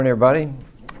Morning, everybody.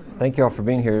 Thank you all for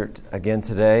being here again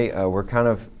today. We're kind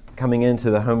of coming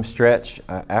into the home stretch.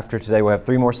 After today, we'll have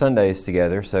 3 more Sundays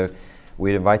together, so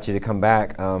we'd invite you to come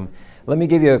back. Let me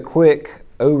give you a quick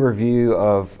overview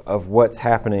of what's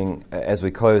happening as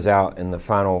we close out in the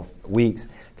final weeks.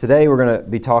 Today, we're going to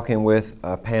be talking with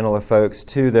a panel of folks,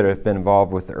 2 that have been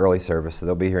involved with the early service, so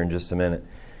they'll be here in just a minute.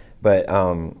 But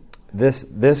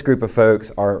this group of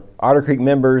folks are Otter Creek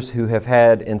members who have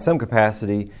had, in some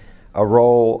capacity, a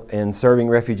role in serving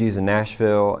refugees in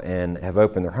Nashville and have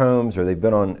opened their homes, or they've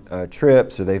been on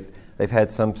trips, or they've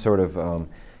had some sort of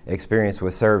experience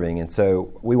with serving. And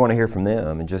so we want to hear from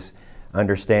them and just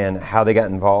understand how they got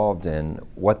involved and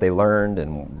what they learned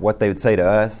and what they would say to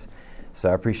us. So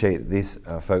I appreciate these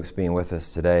folks being with us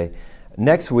today.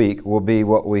 Next week will be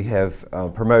what we have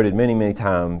promoted many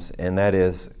times, and that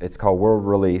is, it's called World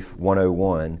Relief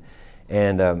 101.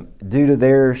 And due to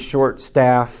their short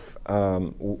staff,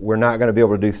 we're not going to be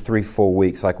able to do 3 full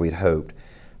weeks like we'd hoped,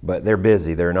 but they're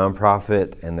busy. They're a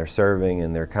nonprofit and they're serving,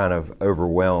 and they're kind of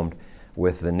overwhelmed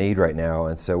with the need right now,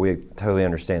 and so we totally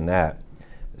understand that.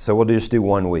 So we'll just do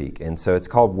 1 week, and so it's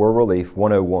called World Relief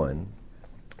 101,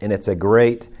 and it's a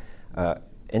great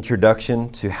introduction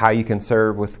to how you can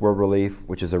serve with World Relief,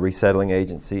 which is a resettling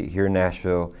agency here in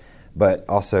Nashville, but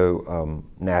also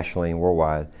nationally and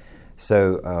worldwide.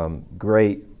 So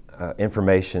great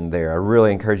information there. I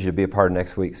really encourage you to be a part of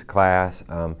next week's class.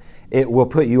 It will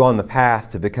put you on the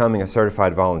path to becoming a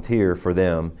certified volunteer for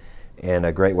them, and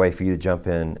a great way for you to jump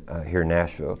in here in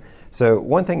Nashville. So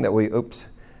one thing that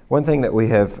we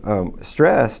have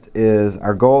stressed is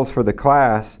our goals for the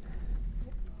class,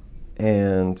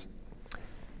 and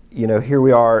here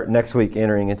we are next week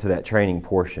entering into that training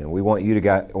portion. We want you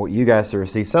guys to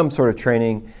receive some sort of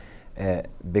training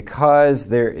because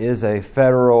there is a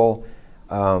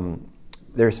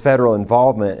there's federal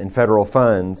involvement in federal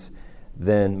funds.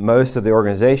 Then most of the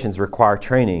organizations require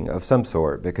training of some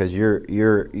sort because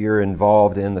you're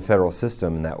involved in the federal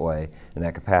system in that way, in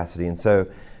that capacity, and so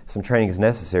some training is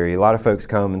necessary. A lot of folks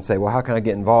come and say, "Well, how can I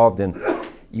get involved?" And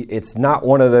it's not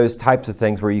one of those types of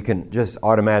things where you can just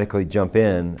automatically jump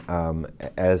in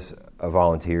as a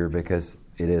volunteer because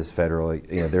it is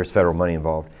federally, there's federal money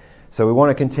involved. So we want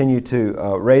to continue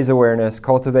to raise awareness,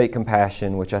 cultivate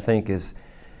compassion, which I think is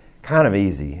kind of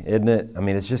easy, isn't it? I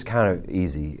mean, it's just kind of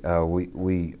easy.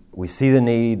 We see the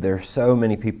need. There are so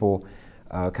many people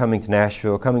coming to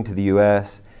Nashville, coming to the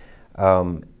U.S.,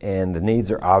 and the needs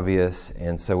are obvious.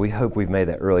 And so we hope we've made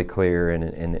that really clear and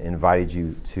invited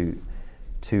you to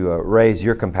raise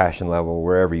your compassion level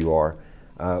wherever you are.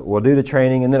 We'll do the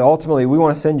training, and then ultimately we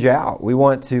want to send you out. We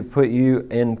want to put you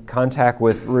in contact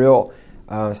with real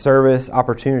service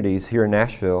opportunities here in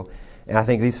Nashville, and I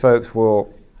think these folks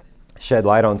will shed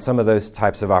light on some of those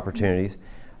types of opportunities,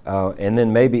 and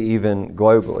then maybe even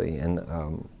globally,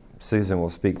 and Susan will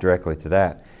speak directly to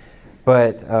that.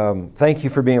 But thank you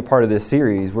for being a part of this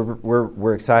series.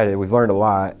 We're excited. We've learned a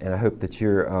lot, and I hope that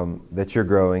you're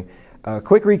growing.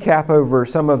 Quick recap over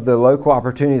some of the local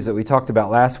opportunities that we talked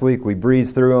about last week. We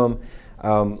breezed through them.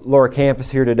 Laura Camp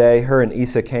is here today. Her and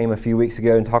Issa came a few weeks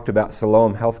ago and talked about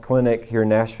Siloam Health Clinic here in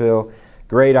Nashville.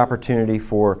 Great opportunity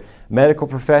for medical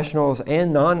professionals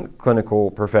and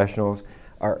non-clinical professionals,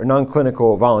 or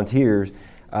non-clinical volunteers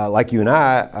like you and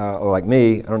I, or like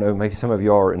me. I don't know, maybe some of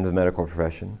you are in the medical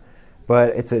profession.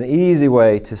 But it's an easy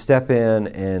way to step in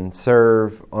and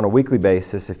serve on a weekly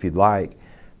basis if you'd like.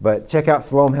 But check out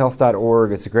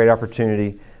SiloamHealth.org. It's a great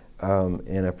opportunity,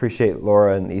 and I appreciate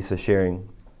Laura and Issa sharing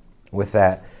with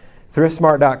that.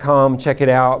 ThriftSmart.com, check it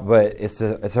out, but it's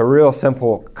a real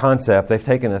simple concept. They've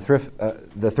taken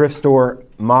the thrift store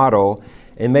model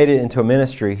and made it into a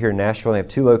ministry here in Nashville. They have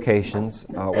 2 locations,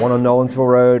 one on Nolensville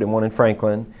Road and one in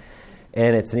Franklin.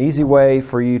 And it's an easy way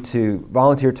for you to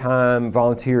volunteer time,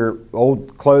 volunteer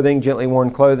old clothing, gently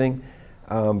worn clothing.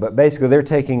 But basically they're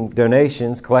taking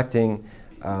donations, collecting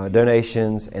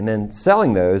donations, and then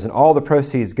selling those, and all the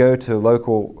proceeds go to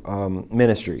local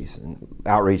ministries and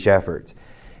outreach efforts.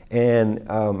 And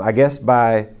I guess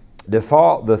by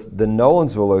default, the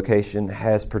Nolensville location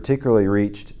has particularly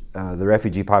reached the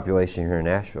refugee population here in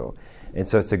Nashville. And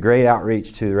so it's a great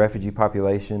outreach to the refugee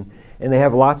population. And they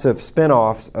have lots of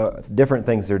spin-offs, different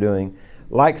things they're doing,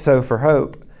 like Sew for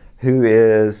Hope, who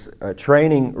is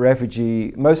training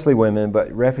refugee, mostly women,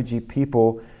 but refugee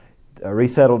people,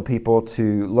 resettled people,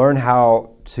 to learn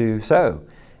how to sew.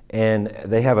 And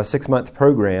they have a 6-month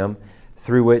program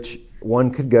through which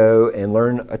one could go and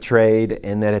learn a trade,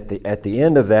 and that at the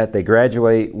end of that, they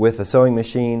graduate with a sewing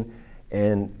machine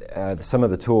and some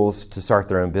of the tools to start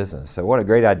their own business. So what a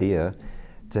great idea.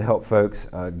 to help folks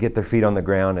get their feet on the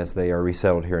ground as they are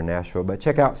resettled here in Nashville. But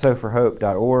check out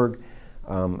soforhope.org,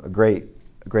 a great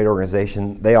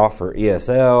organization. They offer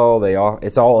ESL.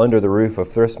 It's all under the roof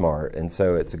of Thrift Smart, and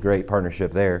so it's a great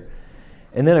partnership there.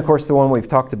 And then, of course, the one we've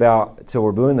talked about till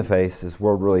we're blue in the face is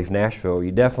World Relief Nashville.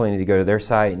 You definitely need to go to their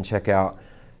site and check out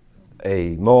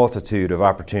a multitude of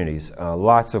opportunities,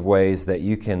 lots of ways that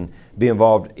you can be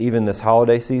involved even this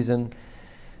holiday season.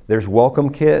 There's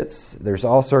welcome kits. There's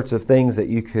all sorts of things that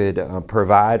you could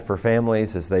provide for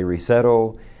families as they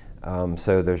resettle.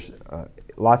 So there's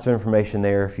lots of information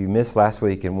there. If you missed last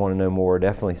week and want to know more,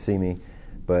 definitely see me.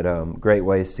 But great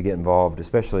ways to get involved,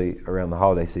 especially around the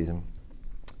holiday season.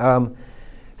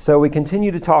 So we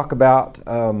continue to talk about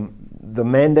the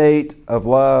mandate of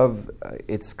love.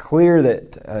 It's clear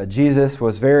that Jesus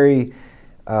was very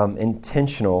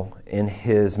intentional in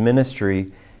his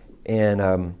ministry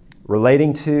in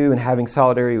relating to and having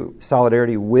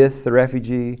solidarity with the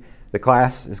refugee. The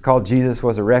class is called Jesus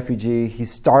Was a Refugee. He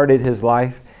started his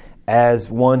life as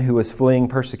one who was fleeing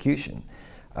persecution.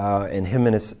 And him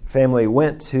and his family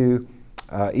went to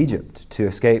Egypt to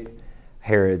escape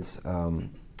Herod's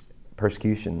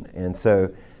persecution. And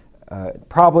so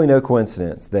probably no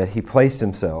coincidence that he placed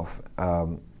himself,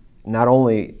 not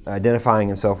only identifying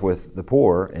himself with the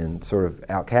poor and sort of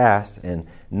outcast and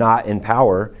not in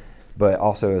power, but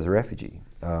also as a refugee.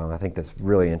 I think that's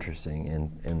really interesting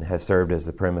and has served as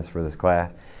the premise for this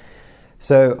class.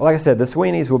 So, like I said, the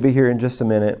Sweeneys will be here in just a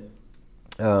minute,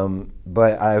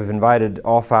 but I've invited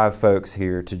all 5 folks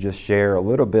here to just share a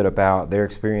little bit about their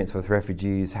experience with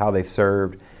refugees, how they've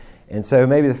served. And so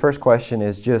maybe the first question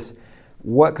is just,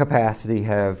 what capacity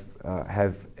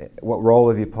what role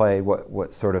have you played?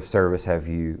 What sort of service have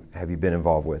you been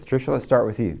involved with? Tricia, let's start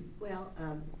with you. Well,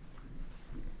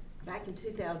 back in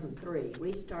 2003,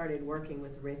 we started working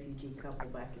with a refugee couple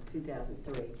back in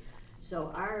 2003.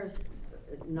 So ours,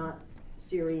 not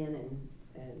Syrian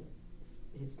and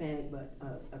Hispanic, but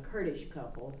a Kurdish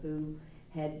couple who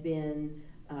had been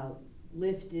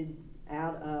lifted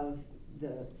out of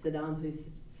the Saddam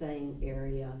Hussein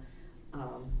area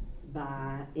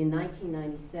in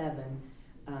 1997.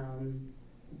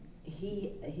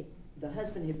 The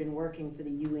husband had been working for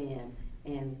the UN,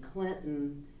 and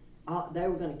Clinton, they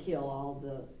were going to kill all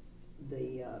the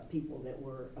people that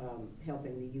were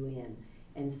helping the UN.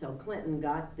 And so Clinton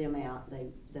got them out.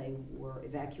 They were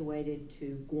evacuated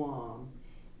to Guam,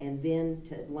 and then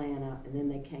to Atlanta, and then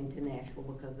they came to Nashville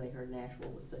because they heard Nashville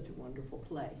was such a wonderful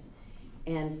place.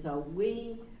 And so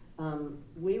we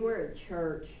were at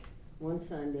church one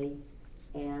Sunday,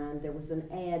 and there was an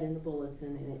ad in the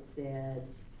bulletin, and it said,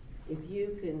 if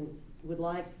you would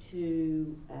like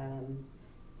to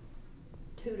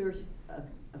tutor a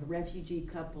refugee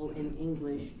couple in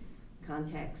English,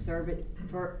 contact Servant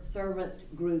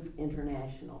Group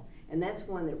International. And that's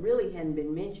one that really hadn't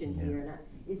been mentioned here. And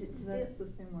is it still? That's the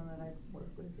same one that I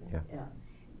work with. Yeah.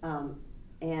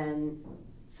 And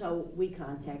so we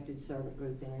contacted Servant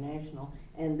Group International,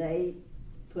 and they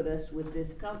put us with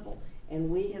this couple. And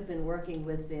we have been working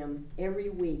with them every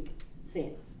week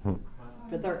since,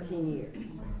 for 13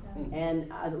 years. And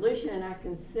Lucian and I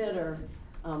consider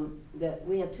that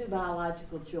we have 2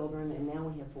 biological children, and now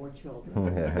we have 4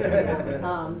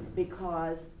 children.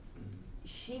 Because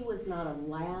she was not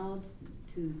allowed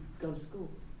to go to school.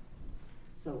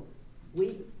 So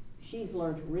she's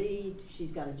learned to read,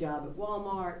 she's got a job at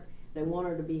Walmart. They want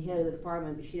her to be head of the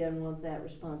department, but she doesn't want that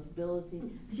responsibility.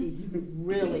 She's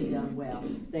really done well.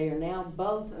 They are now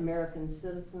both American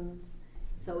citizens,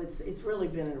 so it's really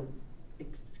been an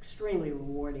extremely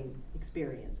rewarding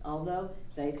experience. Although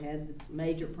they've had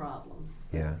major problems,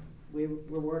 we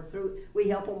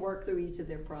help them work through each of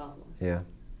their problems. Yeah.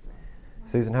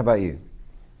 Susan, how about you?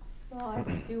 Well, I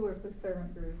do work with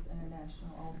Servant Group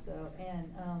International also,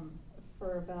 and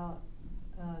for about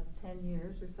 10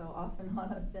 years or so, off and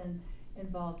on, I've been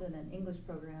involved in an English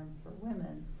program for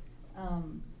women.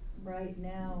 Right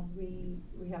now, we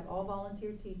have all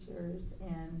volunteer teachers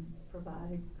and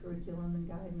provide curriculum and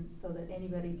guidance so that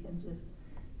anybody can just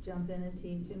jump in and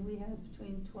teach. And we have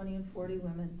between 20 and 40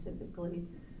 women typically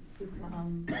who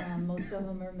come. Most of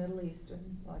them are Middle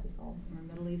Eastern. Well, I guess all of them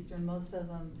are Middle Eastern. Most of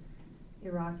them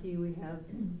Iraqi. We have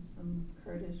some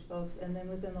Kurdish folks. And then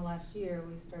within the last year,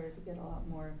 we started to get a lot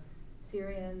more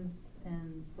Syrians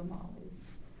and Somalis.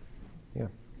 Yeah.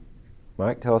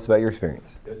 Mike, tell us about your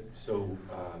experience. So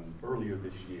earlier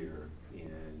this year,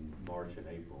 in March and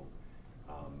April,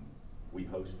 we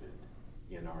hosted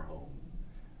in our home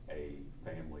a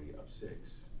family of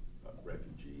 6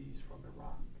 refugees from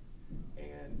Iraq.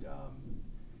 And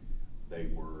they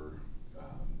were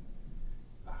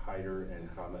Haider and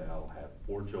Hamael have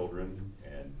 4 children,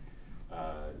 and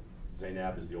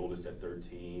Zainab is the oldest at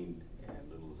 13, and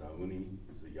little Zauni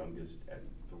is the youngest at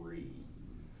 3.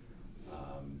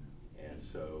 And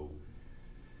so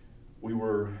we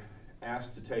were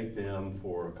asked to take them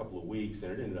for a couple of weeks,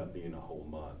 and it ended up being a whole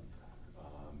month.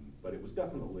 But it was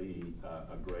definitely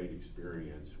a great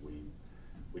experience.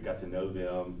 We got to know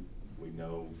them. We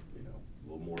know, a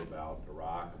little more about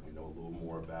Iraq. We know a little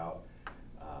more about,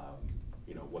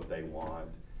 what they want.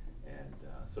 And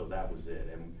so that was it.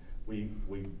 And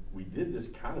we did this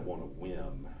kind of on a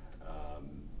whim.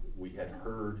 We had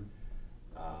heard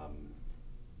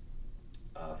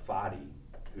Fadi,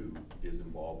 who is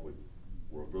involved with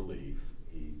World Relief.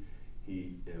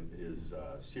 He is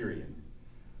Syrian,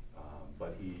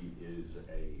 but he is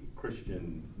a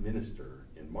Christian minister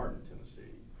in Martin,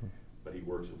 Tennessee. But he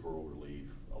works with World Relief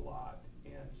a lot.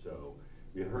 And so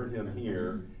we had heard him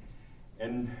here,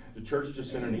 and the church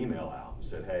just sent an email out and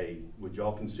said, hey, would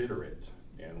y'all consider it?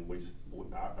 And we've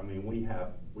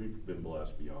been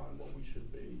blessed beyond what we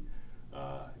should be.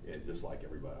 And just like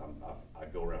everybody, I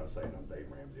go around saying I'm Dave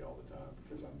Ramsey all the time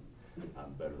because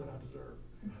I'm better than I deserve.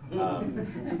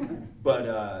 But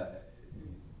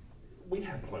we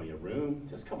have plenty of room.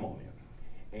 Just come on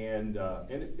in. And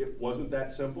it wasn't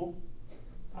that simple.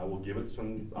 I will give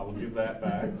that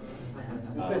back.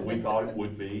 We thought it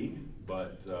would be,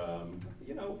 but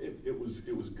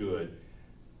it was good.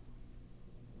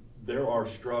 There are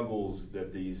struggles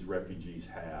that these refugees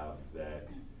have that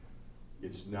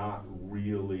it's not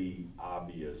really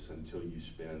obvious until you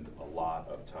spend a lot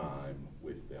of time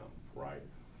with them, right?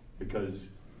 Because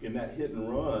in that hit and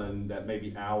run, that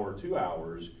maybe hour, 2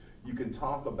 hours, you can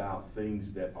talk about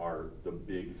things that are the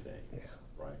big things,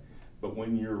 right? But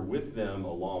when you're with them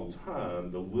a long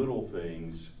time, the little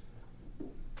things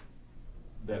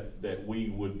that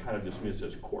we would kind of dismiss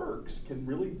as quirks can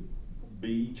really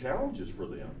be challenges for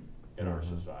them in our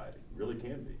society. Really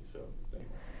can be. So, anyway.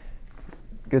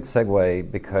 Good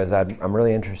segue, because I'm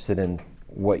really interested in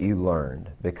what you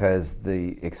learned, because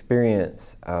the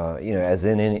experience, as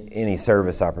in any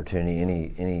service opportunity,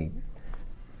 any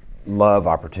love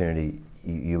opportunity,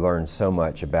 you learn so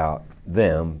much about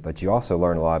them, but you also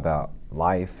learn a lot about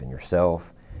life and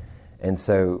yourself. And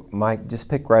so, Mike, just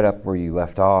pick right up where you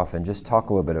left off and just talk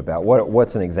a little bit about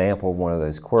what's an example of one of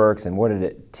those quirks, and what did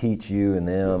it teach you and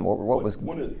them? What was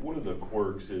one of the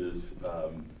quirks is,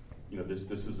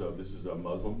 this is a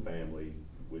Muslim family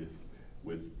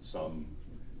with some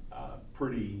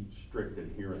pretty strict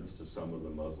adherence to some of the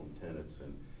Muslim tenets,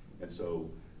 and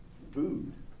so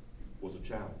food was a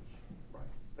challenge.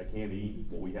 They can't eat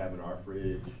what we have in our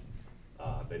fridge.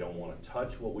 They don't want to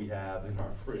touch what we have in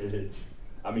our fridge.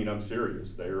 I mean, I'm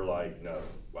serious. They're like, no,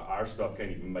 our stuff can't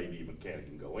even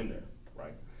go in there,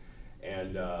 right?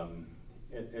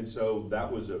 And so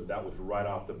that was right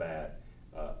off the bat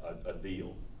a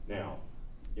deal. Now,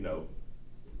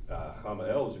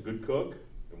 Hamael is a good cook,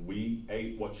 and we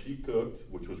ate what she cooked,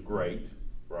 which was great,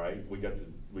 right? We got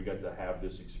to have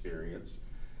this experience.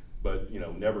 But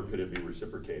never could it be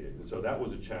reciprocated, and so that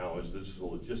was a challenge. The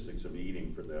logistics of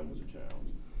eating for them was a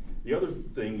challenge. The other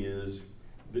thing is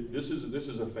that this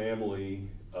is a family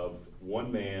of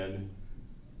one man,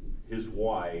 his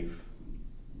wife,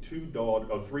 3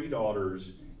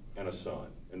 daughters, and a son,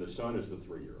 and the son is the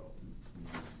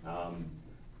 3-year-old.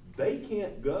 They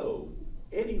can't go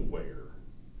anywhere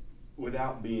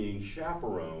without being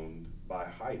chaperoned by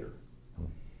Haider,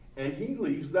 and he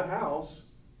leaves the house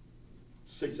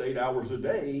 6-8 hours a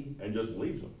day and just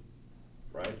leaves them,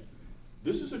 right?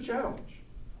 This is a challenge.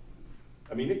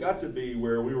 I mean, it got to be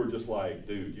where we were just like,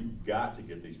 dude, you've got to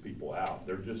get these people out.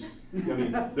 They're just,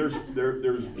 there's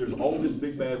all this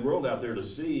big bad world out there to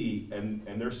see, and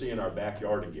they're seeing our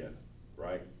backyard again,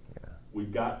 right? Yeah.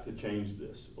 We've got to change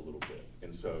this a little bit.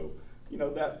 And so,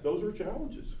 those are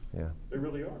challenges. Yeah. They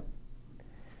really are.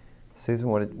 Susan,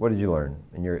 what did you learn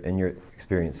in your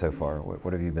experience so far?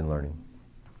 What have you been learning?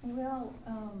 Well,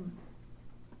 I'm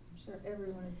sure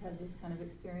everyone has had this kind of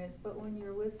experience, but when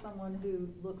you're with someone who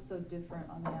looks so different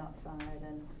on the outside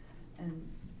and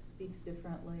speaks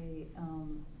differently,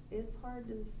 it's hard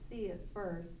to see at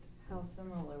first how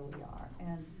similar we are.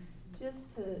 And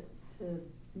just to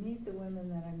meet the women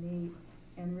that I meet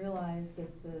and realize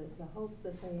that the hopes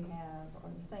that they have are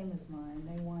the same as mine.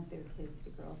 They want their kids to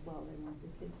grow up well. They want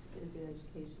their kids to get a good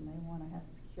education. They want to have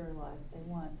a secure life. They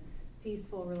want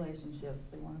peaceful relationships.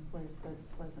 They want a place that's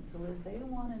pleasant to live. They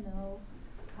want to know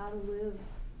how to live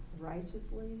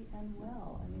righteously and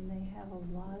well. I mean, they have a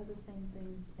lot of the same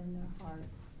things in their heart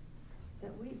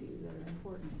that we do that are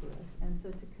important to us. And so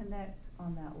to connect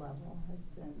on that level has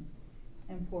been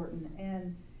important.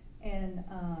 And And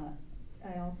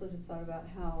I also just thought about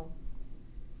how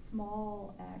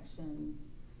small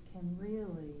actions can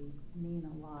really mean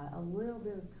a lot. A little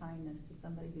bit of kindness to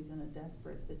somebody who's in a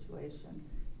desperate situation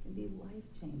can be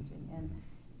life-changing. And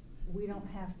we don't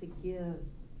have to give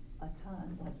a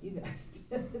ton like you guys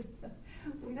did.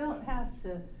 We don't have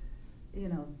to,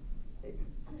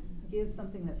 give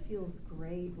something that feels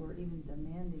great or even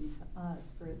demanding to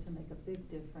us for it to make a big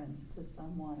difference to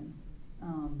someone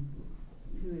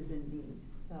who is in need.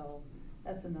 So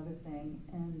that's another thing.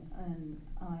 And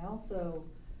I also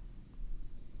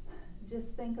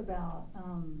just think about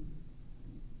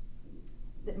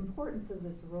the importance of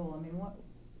this role. I mean,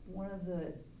 one of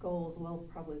the goals, well,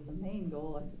 probably the main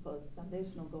goal, I suppose, the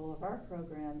foundational goal of our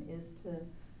program is to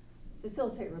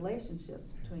facilitate relationships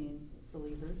between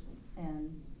believers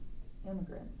and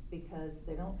immigrants, because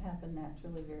they don't happen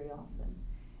naturally very often.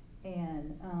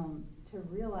 And to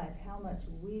realize how much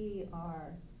we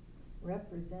are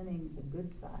representing the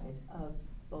good side of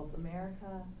both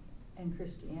America and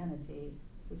Christianity,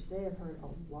 which they have heard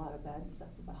a lot of bad stuff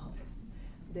about.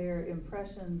 Their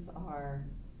impressions are,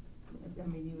 I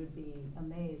mean, you would be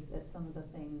amazed at some of the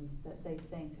things that they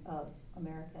think of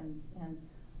Americans and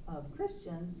of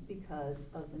Christians because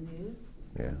of the news,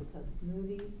 because of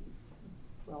movies. It's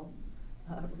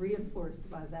reinforced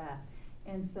by that.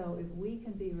 And so if we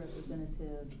can be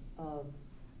representative of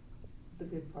the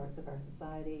good parts of our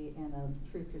society and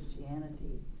of true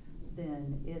Christianity,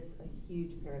 then it's a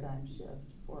huge paradigm shift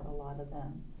for a lot of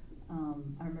them.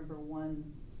 I remember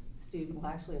one student,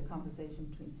 well, actually a conversation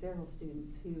between several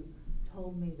students, who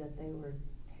told me that they were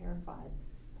terrified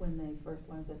when they first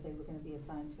learned that they were going to be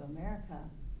assigned to America,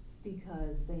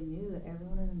 because they knew that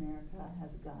everyone in America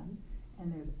has a gun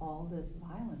and there's all this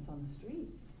violence on the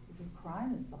streets. The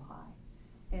crime is so high.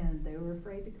 And they were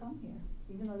afraid to come here,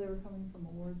 even though they were coming from a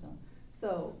war zone.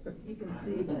 So you can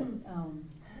see that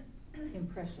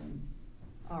impressions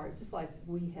are just like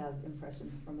we have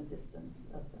impressions from a distance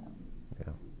of them.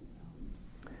 Yeah.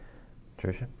 So.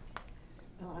 Tricia?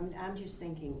 Well, I'm just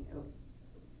thinking,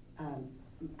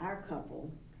 our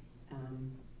couple,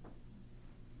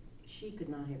 she could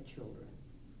not have children.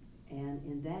 And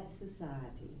in that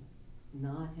society,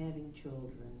 not having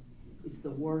children is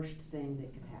the worst thing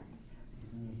that could happen.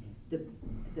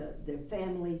 The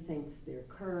family thinks they're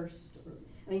cursed.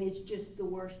 It's just the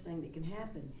worst thing that can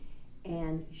happen.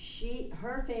 And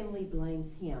her family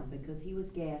blames him because he was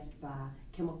gassed by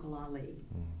Chemical Ali.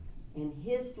 And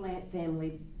his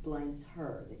family blames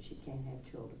her that she can't have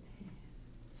children.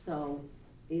 So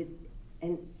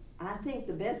and I think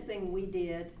the best thing we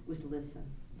did was listen.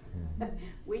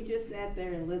 We just sat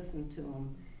there and listened to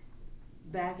them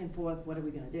back and forth. What are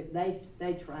we going to do?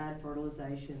 They tried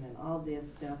fertilization and all this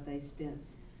stuff. They spent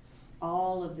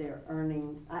all of their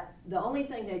earnings. The only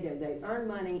thing they do, they earn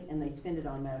money and they spend it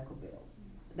on medical bills.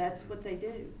 That's what they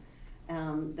do.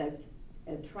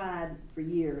 They've tried for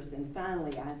years, and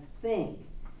finally, I think,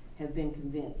 have been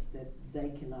convinced that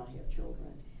they cannot have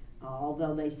children,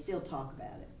 although they still talk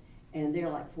about it. And they're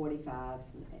like 45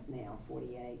 now,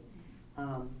 48.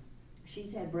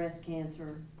 She's had breast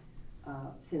cancer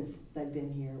since they've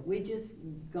been here. We've just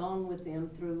gone with them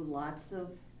through lots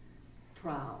of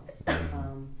trials.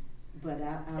 But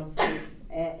I'll say,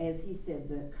 as he said,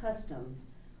 the customs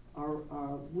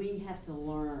are we have to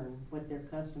learn what their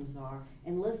customs are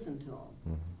and listen to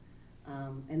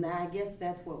them. And I guess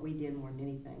that's what we did more than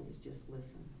anything, is just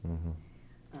listen.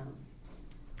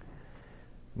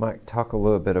 Mike, talk a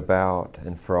little bit about,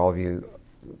 and for all of you,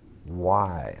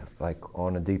 why, like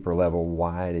on a deeper level,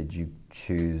 why did you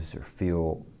choose or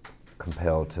feel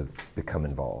compelled to become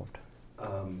involved?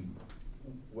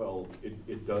 Well,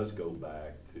 it does go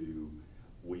back to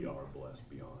we are blessed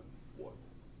beyond what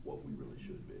we really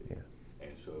should be. Yeah.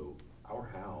 And so our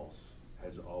house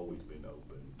has always been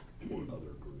open for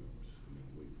other groups.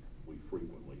 We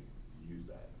frequently use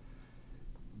that.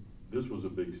 This was a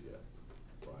big step,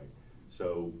 right?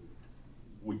 So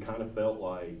we kind of felt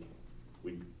like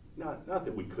not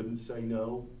that we couldn't say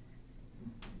no,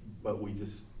 but we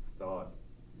just thought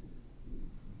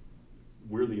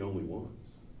we're the only ones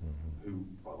who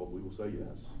probably will say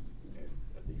yes, and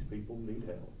these people need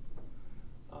help.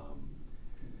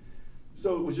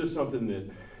 So it was just something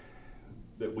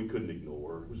that we couldn't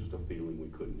ignore. It was just a feeling we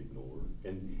couldn't ignore.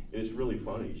 And it's really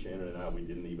funny, Shannon and I, we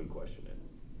didn't even question it.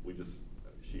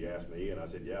 She asked me, and I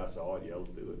said, yeah, I saw it, yeah,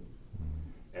 let's do it.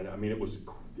 And it was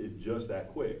just that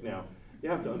quick. Now, you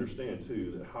have to understand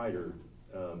too that Hyder,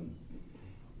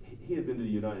 he had been to the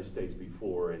United States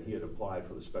before, and he had applied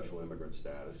for the special immigrant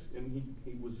status, and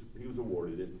he was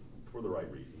awarded it for the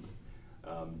right reasons.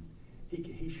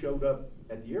 He showed up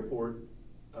at the airport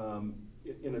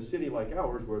in a city like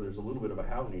ours where there's a little bit of a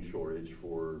housing shortage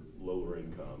for lower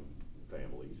income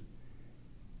families.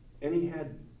 And he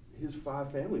had his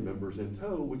 5 family members in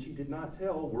tow, which he did not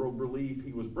tell World Relief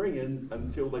he was bringing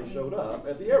until they showed up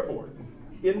at the airport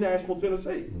in Nashville,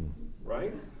 Tennessee,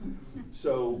 right?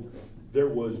 So there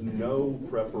was no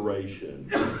preparation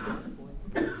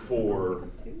for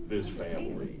this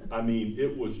family. I mean,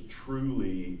 it was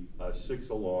truly a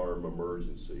 6-alarm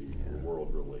emergency for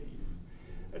World Relief.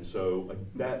 And so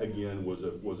that again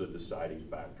was a deciding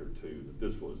factor too, that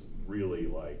this was really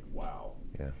like, wow.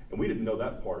 Yeah. And we didn't know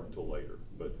that part until later,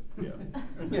 but yeah.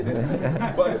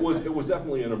 But it was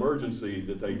definitely an emergency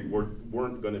that they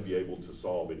weren't going to be able to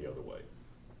solve any other way.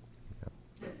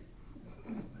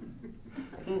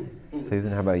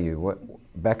 Susan, how about you? What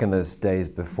back in those days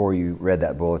before you read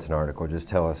that bulletin article, just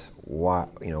tell us why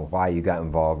you got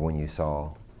involved when you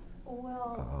saw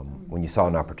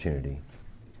an opportunity.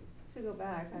 To go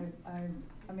back, I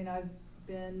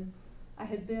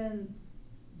had been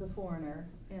the foreigner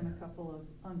in a couple of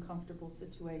uncomfortable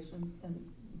situations, and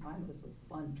mine was with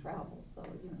fun travel, so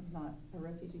not a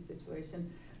refugee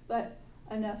situation, but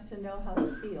enough to know how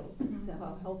it feels, to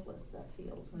how helpless that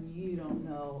feels when you don't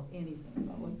know anything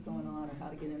about what's going on or how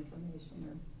to get information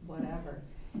or whatever.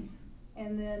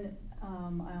 And then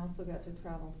I also got to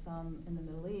travel some in the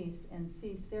Middle East and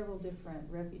see several different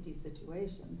refugee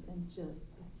situations, and just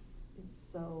it's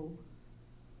so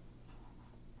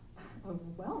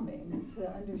overwhelming to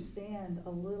understand a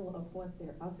little of what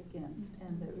they're up against,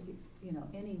 and that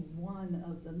any one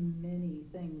of the many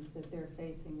things that they're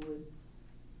facing would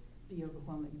be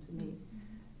overwhelming to me.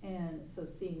 And so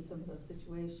seeing some of those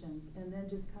situations, and then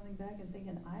just coming back and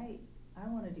thinking, I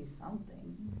want to do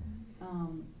something,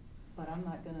 but I'm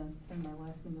not going to spend my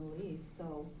life in the Middle East.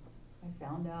 So I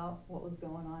found out what was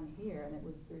going on here, and it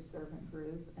was through Servant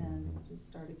Group, and just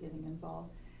started getting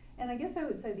involved. And I guess I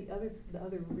would say the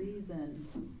other reason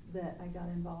that I got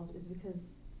involved is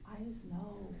because I just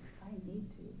know I need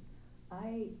to.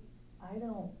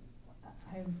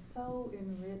 I'm so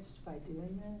enriched by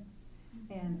doing this,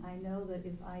 and I know that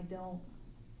if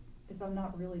I'm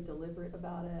not really deliberate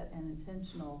about it and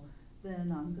intentional,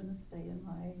 then I'm going to stay in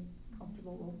my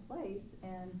comfortable little place,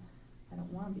 and I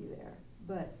don't want to be there.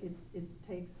 But it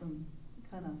takes some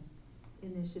kind of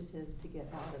initiative to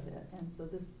get out of it, and so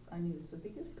I knew this would be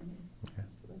good for me. Okay.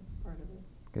 So that's part of it.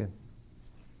 Good.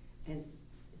 And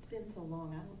it's been so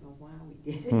long, I don't know why we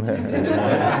did it.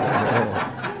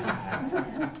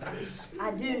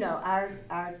 I do know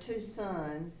our 2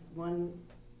 sons, one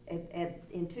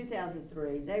in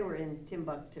 2003, they were in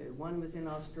Timbuktu. One was in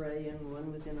Australia and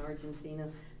one was in Argentina.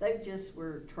 They just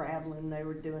were traveling, they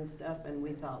were doing stuff, and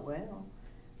we thought, well,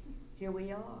 here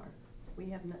we are. We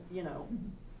have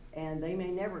and they may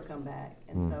never come back.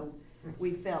 And so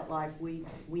we felt like we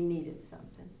needed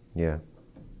something. Yeah.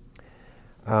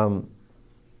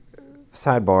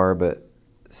 Sidebar, but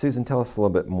Susan, tell us a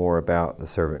little bit more about the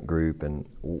Servant Group and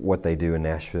what they do in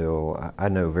Nashville. I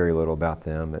know very little about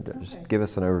them. Just give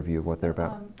us an overview of what they're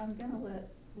about. I'm going to let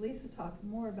Lisa talk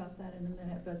more about that in a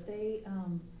minute, but they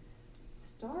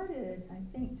started, I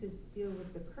think, to deal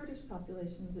with the Kurdish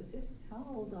population. How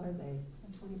old are they?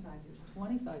 25 years.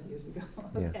 25 years ago.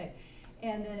 Okay. Yeah.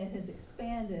 And then it has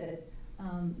expanded.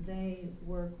 They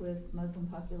work with Muslim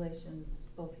populations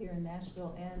both here in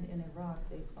Nashville and in Iraq.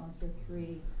 They sponsor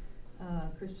 3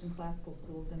 Christian classical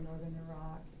schools in northern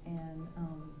Iraq, and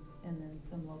then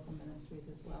some local ministries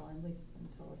as well. And Lisa can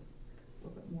tell us a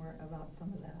little bit more about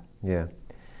some of that. Yeah.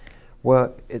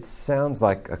 Well, it sounds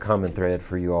like a common thread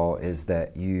for you all is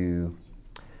that you,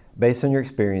 based on your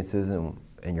experiences and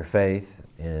your faith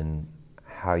and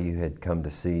how you had come to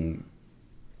see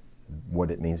what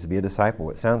it means to be a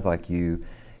disciple, it sounds like you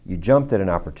jumped at an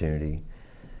opportunity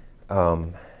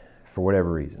for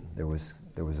whatever reason. There was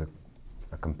a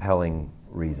compelling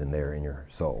reason there in your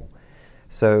soul.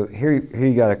 So here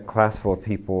you got a class full of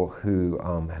people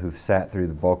who've sat through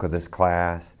the bulk of this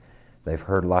class. They've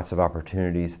heard lots of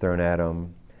opportunities thrown at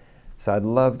them. So I'd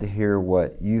love to hear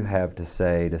what you have to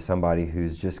say to somebody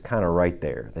who's just kind of right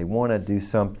there. They want to do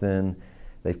something.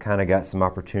 They've kind of got some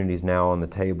opportunities now on the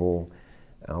table.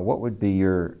 What would be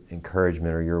your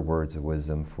encouragement or your words of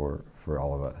wisdom for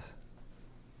all of us?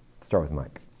 Start with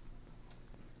Mike.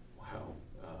 Wow,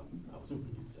 I was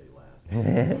hoping you'd say last.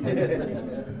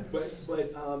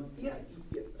 but yeah.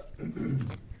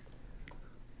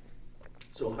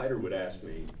 So Heider would ask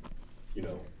me,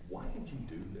 why did you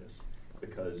do this?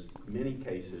 Because many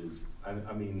cases,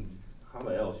 I mean,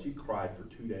 Hamael, she cried for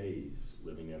 2 days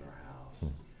living in her house.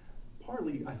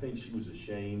 Partly, I think she was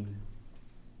ashamed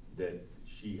that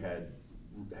she had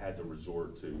to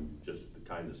resort to just the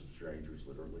kindness of strangers,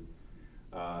 literally.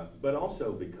 But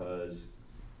also because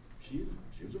she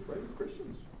was afraid of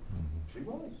Christians. She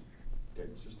was.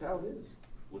 It's just how it is.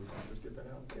 Let's just get that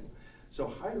out of the table. So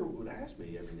Hyder would ask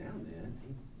me every now and then,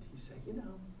 he'd say,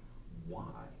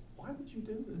 why? Why would you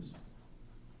do this?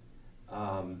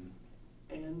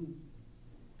 And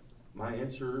my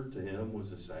answer to him was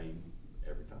the same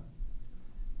every time.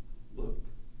 Look,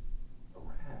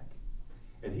 Iraq.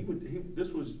 And this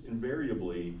was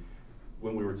invariably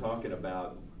when we were talking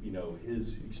about,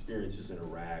 his experiences in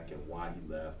Iraq and why he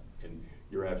left. And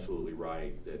you're absolutely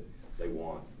right that they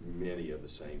want many of the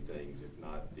same things, if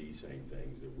not the same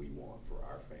things that we want for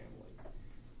our family.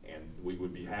 And we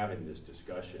would be having this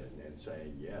discussion and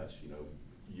saying, yes,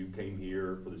 you came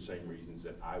here for the same reasons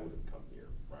that I would have come here,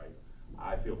 right?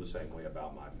 I feel the same way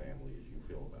about my family as you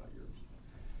feel about yours.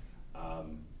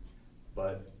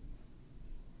 But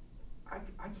I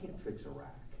can't fix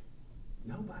Iraq.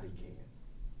 Nobody can.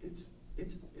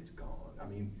 It's gone. I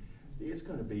mean, it's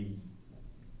going to be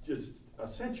just a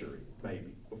century,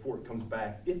 maybe, before it comes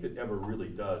back, if it ever really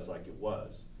does like it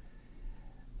was.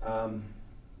 But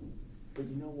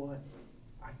you know what?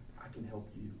 I can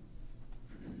help you.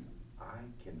 I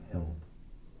can help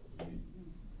you.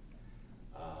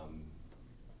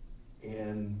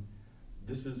 And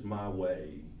this is my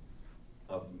way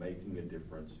of making a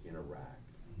difference in Iraq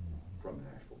from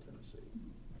Nashville, Tennessee.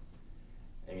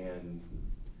 And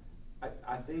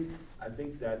I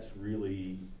think that's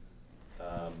really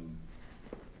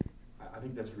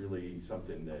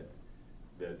something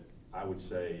that I would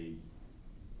say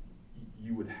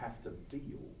you would have to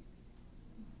feel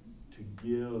to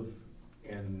give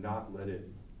and not let it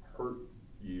hurt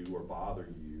you or bother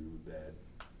you that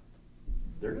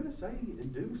they're going to say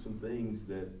and do some things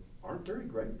that aren't very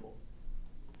grateful.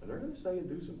 And they're going to say and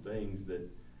do some things that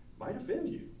might offend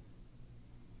you.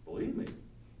 Believe me.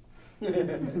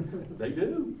 They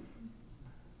do.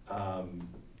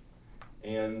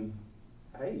 And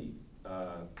hey,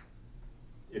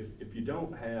 if you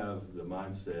don't have the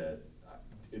mindset,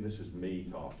 and this is me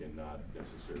talking, not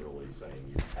necessarily saying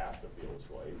you have to feel this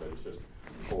way, but it's just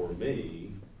for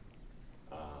me,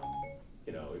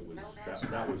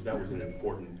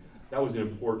 that was an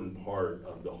important part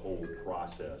of the whole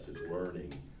process, is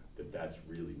learning that that's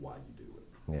really why you do it.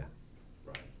 Yeah.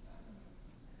 Right.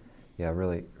 Yeah,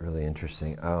 really, really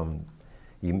interesting.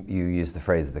 You used the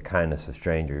phrase "the kindness of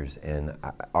strangers," and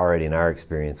already in our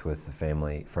experience with the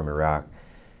family from Iraq,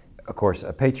 of course,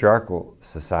 a patriarchal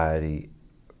society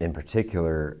in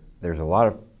particular, there's a lot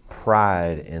of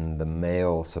pride in the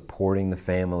male supporting the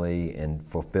family and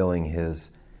fulfilling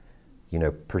his,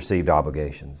 perceived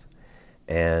obligations.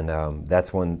 And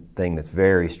that's one thing that's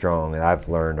very strong that I've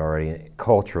learned already,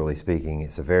 culturally speaking.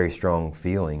 It's a very strong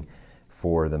feeling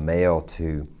for the male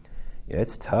to,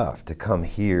 it's tough to come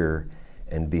here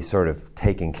and be sort of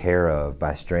taken care of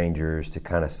by strangers, to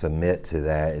kind of submit to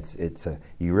that.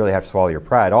 You really have to swallow your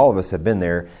pride. All of us have been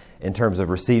there in terms of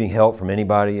receiving help from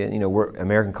anybody.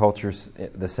 American culture's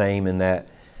the same in that,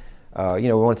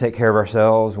 we want to take care of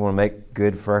ourselves, we want to make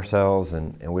good for ourselves,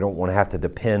 and we don't want to have to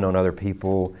depend on other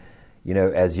people.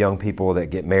 As young people that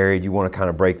get married, you want to kind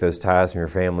of break those ties from your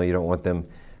family. You don't want them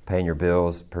paying your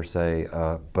bills per se.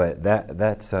 But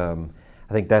that's I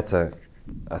think that's a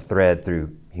thread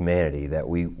through humanity, that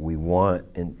we want,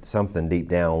 and something deep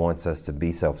down wants us to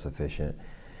be self-sufficient.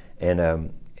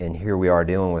 And here we are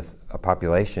dealing with a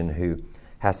population who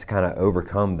has to kind of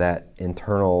overcome that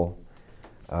internal,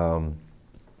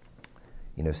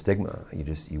 stigma.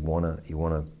 You want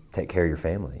to take care of your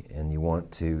family, and you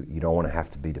don't want to have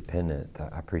to be dependent.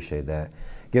 I appreciate that.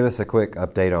 Give us a quick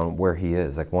update on where he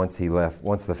is. Like once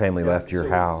the family left your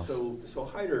house. So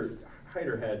Hyder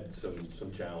had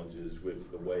some challenges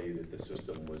with the way that the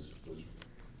system was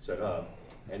set up,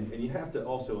 and you have to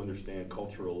also understand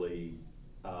culturally.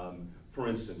 For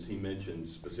instance, he mentioned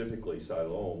specifically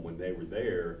Siloam. When they were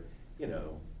there,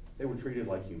 they were treated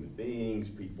like human beings.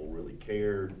 People really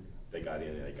cared. They got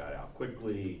in and they got out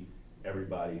quickly.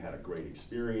 Everybody had a great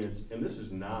experience. And this is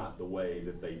not the way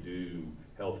that they do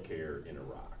healthcare in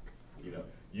Iraq.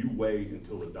 You wait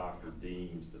until the doctor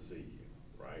deems to see you,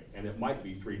 right? And it might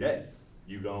be 3 days.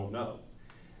 You don't know.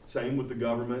 Same with the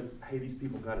government. Hey, these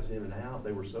people got us in and out.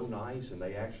 They were so nice, and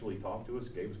they actually talked to us,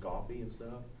 gave us coffee and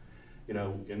stuff. In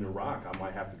Iraq, I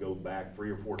might have to go back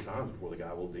 3 or 4 times before the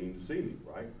guy will deem to see me,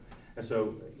 right? And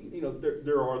so,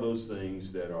 there are those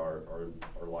things that are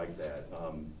like that.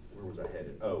 Where was I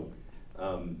headed?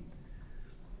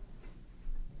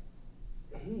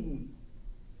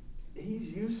 He's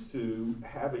used to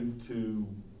having to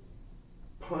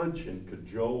punch and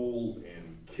cajole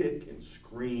and kick and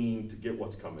scream to get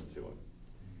what's coming to him.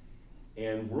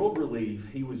 And World Relief,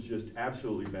 he was just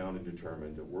absolutely bound and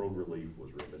determined that World Relief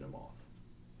was ripping him off.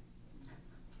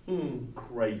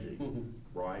 Crazy,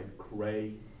 right?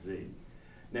 Crazy.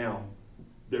 Now,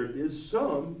 there is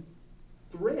some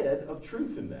thread of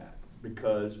truth in that,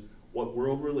 because what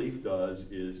World Relief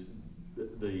does is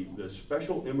the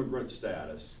special immigrant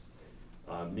status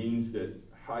means that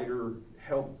Hyder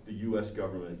helped the U.S.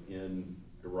 government in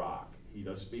Iraq. He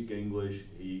does speak English.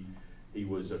 He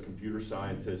was a computer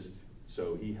scientist,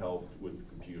 so he helped with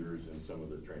computers and some of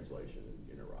the translation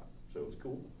in Iraq. So it's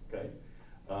cool, okay?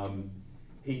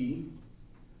 He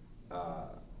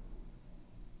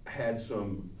had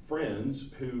some friends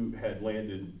who had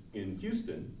landed in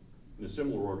Houston in a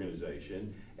similar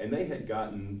organization, and they had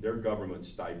gotten their government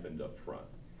stipend up front.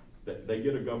 They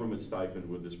get a government stipend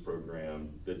with this program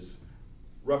that's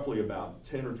roughly about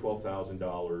 $10,000 or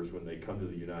 $12,000 when they come to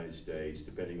the United States,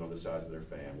 depending on the size of their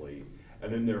family.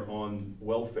 And then they're on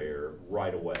welfare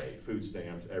right away, food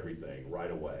stamps, everything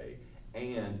right away.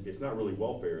 And it's not really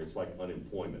welfare, it's like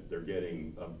unemployment. They're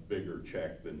getting a bigger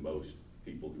check than most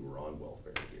people who are on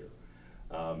welfare here.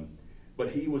 But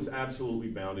he was absolutely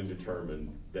bound and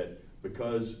determined that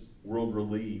because World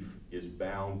Relief is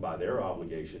bound by their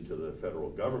obligation to the federal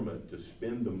government to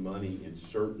spend the money in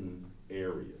certain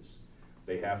areas,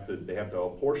 they have to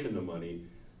apportion the money.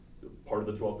 Part of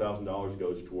the $12,000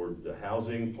 goes toward the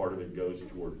housing, part of it goes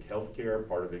toward healthcare,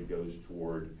 part of it goes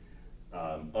toward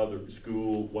other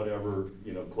school, whatever,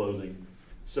 clothing.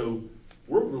 So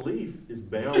World Relief is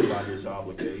bound by this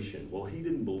obligation. Well, he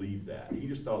didn't believe that. He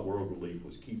just thought World Relief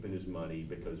was keeping his money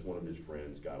because one of his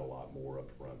friends got a lot more up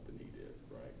front than he did,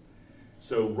 right?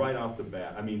 So right off the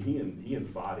bat, I mean, he and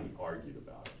Fadi argued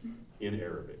about it in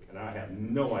Arabic, and I have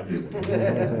no idea what he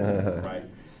meant, right?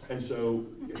 And so,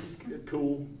 it's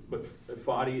cool, but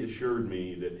Fadi assured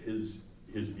me that his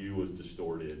view was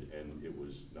distorted and it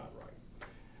was not right.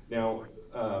 Now,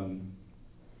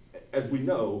 as we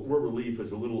know, World Relief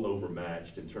is a little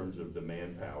overmatched in terms of the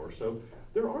manpower. So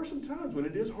there are some times when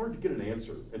it is hard to get an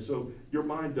answer. And so your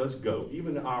mind does go,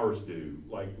 even ours do.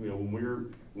 Like, when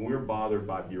we're bothered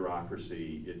by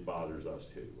bureaucracy, it bothers us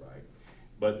too, right?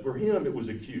 But for him, it was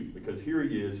acute, because here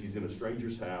he is, he's in a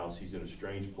stranger's house, he's in a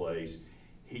strange place.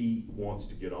 He wants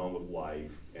to get on with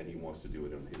life, and he wants to do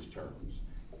it on his terms.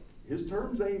 His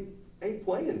terms ain't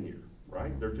playing here,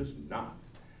 right? They're just not.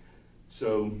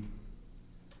 So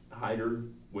Hyder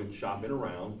went shopping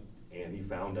around, and he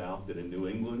found out that in New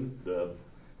England, the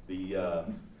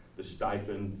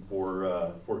stipend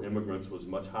for immigrants was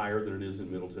much higher than it is in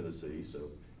Middle Tennessee.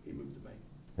 So he moved to Maine.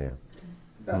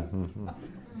 Yeah.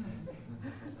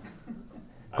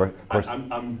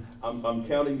 I'm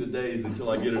counting the days until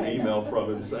I get an email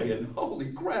from him saying,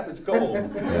 "Holy crap, it's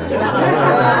cold!"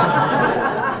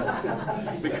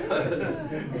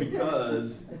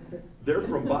 because they're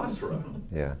from Basra.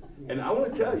 Yeah. And I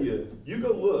want to tell you, you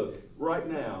go look right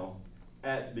now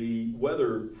at the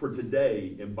weather for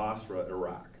today in Basra,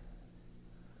 Iraq.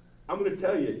 I'm going to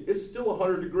tell you, it's still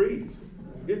 100 degrees.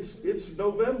 It's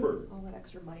November. All that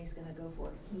extra money's gonna go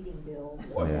for heating bills.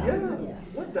 What, Yeah. yeah.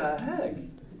 What the heck?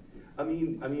 I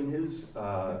mean,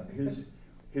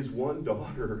 his one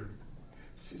daughter,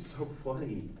 she's so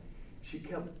funny. She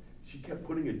kept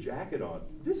putting a jacket on.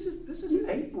 This is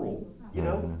April.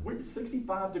 We're at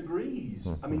 65 degrees.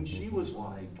 I mean, she was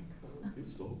like,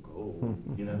 it's so cold,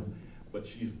 But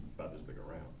she's about this big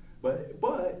around.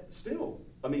 But still,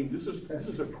 I mean, this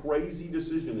is a crazy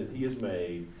decision that he has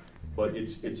made. But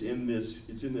it's in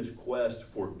this quest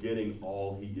for getting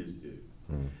all he is due.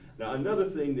 Now, another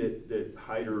thing that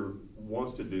Hyder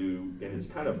wants to do, and it's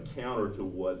kind of counter to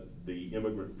what the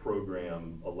immigrant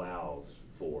program allows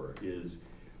for, is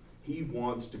he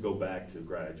wants to go back to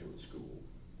graduate school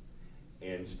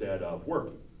instead of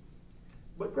working.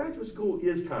 But graduate school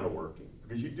is kind of working,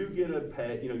 because you do get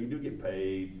you do get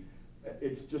paid.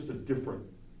 It's just a different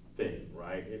thing,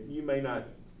 right? You may not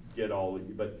get all of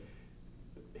you, but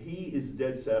he is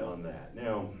dead set on that.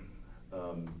 Now,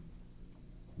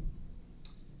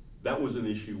 that was an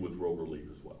issue with World Relief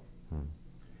as well.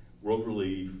 World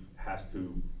Relief has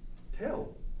to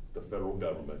tell the federal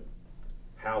government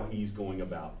how he's going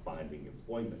about finding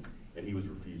employment, and he was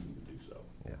refusing to do so.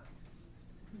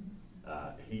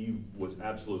 Yeah. He was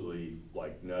absolutely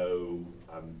like, no.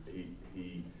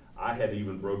 I had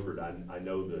even brokered. I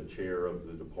know the chair of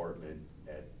the department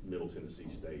at Middle Tennessee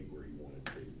State where he wanted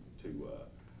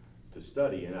to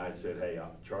study, and I said, hey,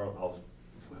 Charlie, I'll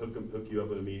hook you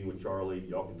up in a meeting with Charlie.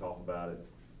 Y'all can talk about it,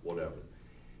 whatever.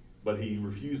 But he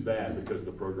refused that because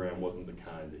the program wasn't the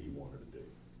kind that he wanted to do.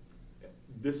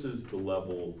 This is the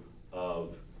level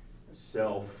of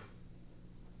self-governance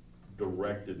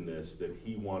self-directedness that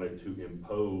he wanted to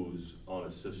impose on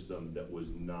a system that was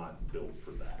not built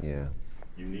for that. Yeah.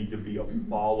 You need to be a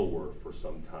follower for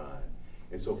some time.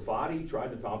 And so Fadi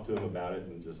tried to talk to him about it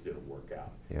and just didn't work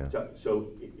out. Yeah. So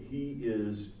he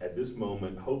is, at this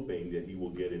moment, hoping that he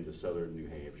will get into southern New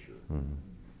Hampshire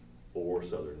or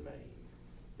southern Maine.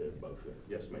 They're both there.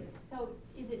 Yes, ma'am. So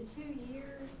is it 2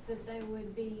 years that they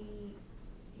would be,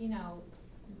 you know,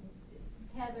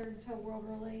 tethered to World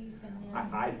Relief and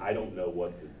then? I don't know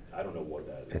what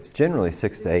that is. It's generally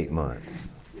 6 to 8 months.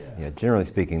 Yeah, generally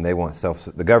speaking,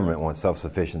 the government wants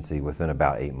self-sufficiency within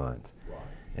about 8 months. Right.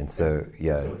 And so,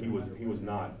 yeah. So he was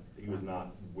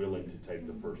not willing to take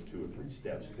the first 2 or 3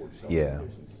 steps towards Yeah.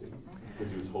 self-sufficiency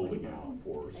because he was holding out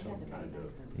for some kind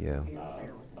of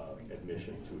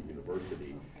admission to a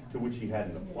university to which he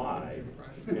hadn't applied.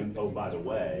 And oh, by the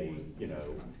way, you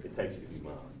know, it takes a few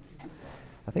months.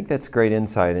 I think that's great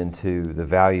insight into the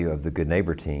value of the Good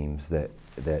Neighbor teams that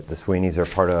the Sweeneys are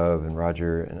part of, and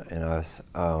Roger and us.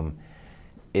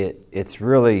 It's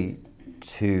really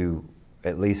to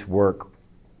at least work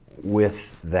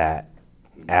with that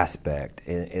aspect.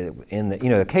 In the, you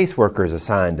know, the caseworker is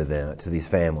assigned to these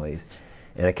families,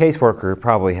 and a caseworker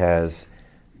probably has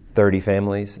 30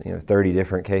 families, 30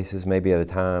 different cases maybe at a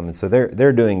time, and so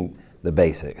they're doing the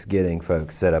basics, getting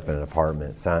folks set up in an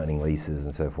apartment, signing leases,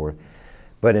 and so forth.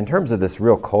 But in terms of this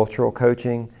real cultural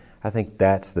coaching, I think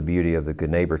that's the beauty of the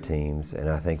Good Neighbor teams, and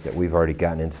I think that we've already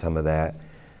gotten into some of that.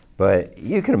 But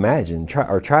you can imagine,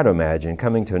 try to imagine,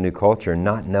 coming to a new culture and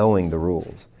not knowing the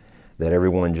rules that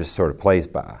everyone just sort of plays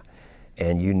by.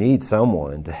 And you need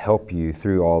someone to help you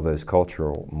through all those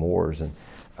cultural mores. And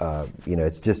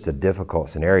it's just a difficult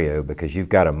scenario because you've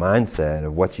got a mindset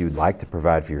of what you'd like to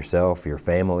provide for yourself, for your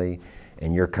family,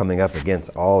 and you're coming up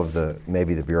against all of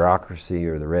maybe the bureaucracy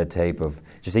or the red tape of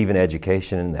just even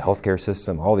education, the healthcare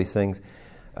system, all these things.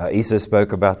 Issa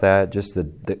spoke about that. Just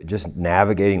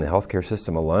navigating the healthcare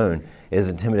system alone is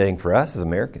intimidating for us as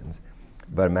Americans.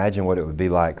 But imagine what it would be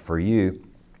like for you,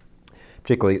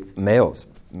 particularly males.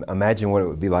 Imagine what it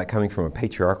would be like coming from a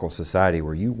patriarchal society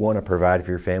where you want to provide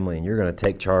for your family and you're going to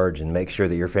take charge and make sure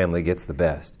that your family gets the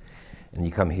best. And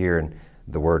you come here and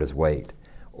the word is wait,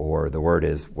 or the word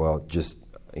is, well, just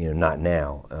not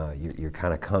now. You're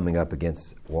kind of coming up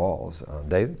against walls.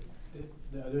 David?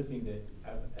 The other thing that,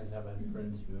 as I've had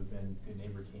friends who have been Good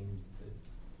Neighbor teams,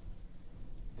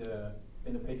 that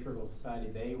in the patriarchal society,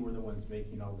 they were the ones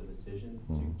making all the decisions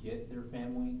to get their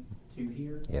family to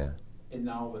here. Yeah. And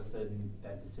now all of a sudden,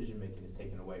 that decision making is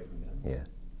taken away from them.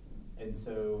 Yeah. And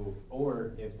so,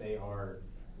 or if they are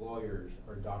lawyers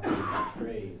or doctors by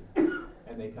trade,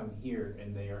 and they come here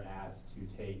and they are asked to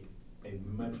take a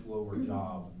much lower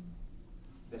job,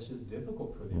 that's just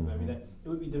difficult for them. I mean, it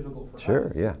would be difficult for us.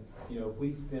 Sure, yeah. If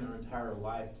we spend our entire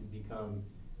life to become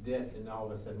this, and now all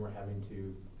of a sudden we're having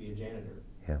to be a janitor.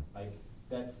 Yeah. Like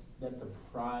that's a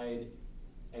pride,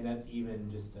 and that's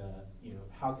even just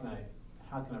how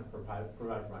can I provide for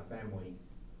my family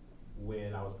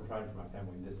when I was providing for my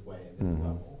family in this way at this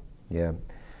level? Yeah.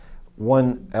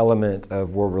 One element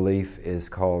of World Relief is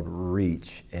called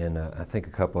REACH, and I think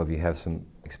a couple of you have some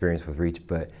experience with REACH,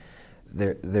 but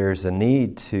there's a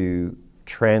need to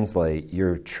translate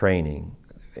your training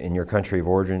in your country of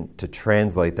origin, to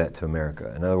translate that to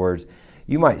America. In other words,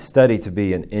 you might study to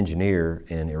be an engineer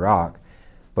in Iraq,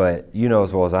 but you know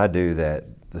as well as I do that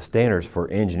the standards for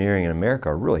engineering in America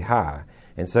are really high.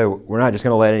 And so we're not just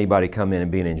going to let anybody come in and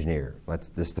be an engineer,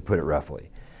 just to put it roughly.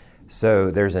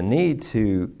 So there's a need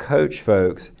to coach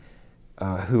folks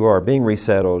who are being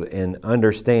resettled and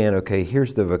understand, okay,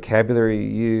 here's the vocabulary you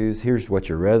use, here's what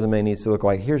your resume needs to look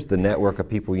like, here's the network of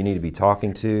people you need to be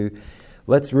talking to.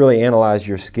 Let's really analyze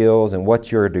your skills and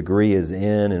what your degree is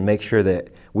in and make sure that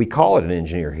we call it an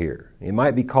engineer here. It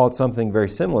might be called something very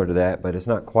similar to that, but it's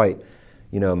not quite,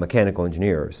 a mechanical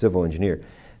engineer or civil engineer.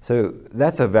 So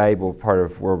that's a valuable part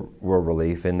of World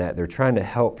Relief in that they're trying to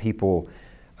help people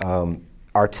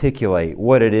articulate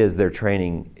what it is their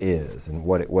training is and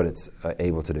what it's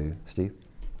able to do. Steve?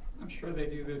 I'm sure they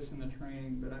do this in the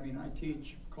training, but I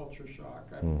teach culture shock.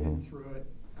 I've been through it.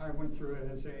 I went through it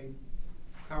as a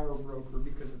power broker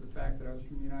because of the fact that I was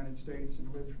from the United States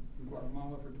and lived in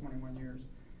Guatemala for 21 years.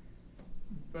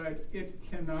 But it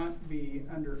cannot be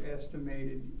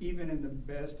underestimated, even in the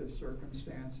best of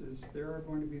circumstances. There are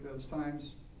going to be those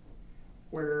times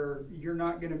where you're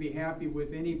not going to be happy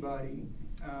with anybody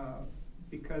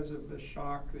because of the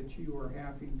shock that you are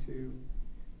having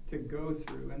to go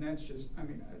through. And that's just,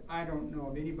 I don't know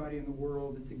of anybody in the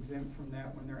world that's exempt from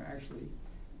that when they're actually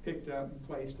picked up and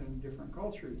placed in a different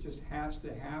culture. It just has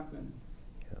to happen.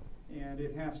 Yeah. And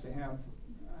it has to have,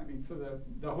 I mean, for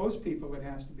the host people, it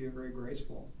has to be a very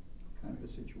graceful kind of a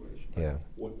situation. Yeah.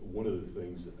 One of the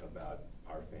things about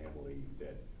our family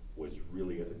that was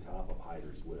really at the top of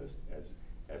Hyder's list,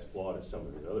 as flawed as some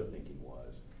of his other thinking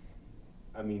was,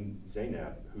 I mean,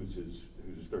 Zainab, who's his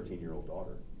 13-year-old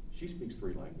daughter, she speaks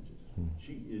 3 languages.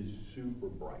 She is super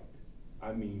bright.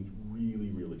 I mean, really,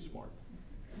 really smart.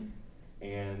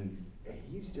 And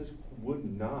he just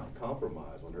would not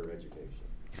compromise on her education.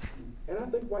 And I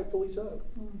think rightfully so,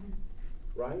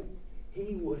 right?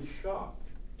 He was shocked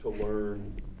to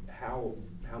learn how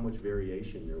much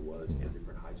variation there was in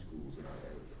different high schools in our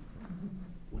area.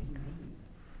 What do you mean?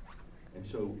 And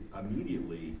so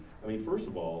immediately, I mean, first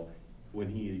of all, when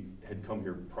he had come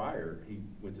here prior, he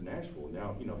went to Nashville, and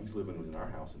now, he's living in our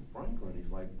house in Franklin.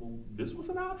 He's like, well, this was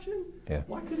an option? Yeah.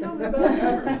 Why couldn't I live out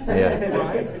here? Yeah.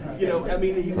 Right? I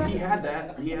mean, he had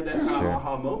that kind of Sure.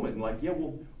 aha moment, and like, yeah,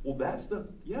 well, that's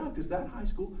because that high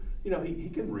school, he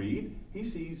can read. He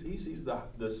sees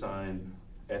the sign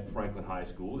at Franklin High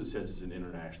School that says it's an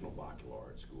international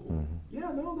baccalaureate school. Mm-hmm.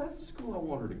 Yeah, no, that's the school I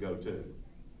want her to go to.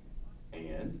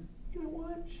 And you know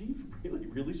what? She's really,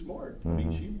 really smart. I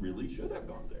mean, she really should have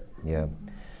gone there. Yeah.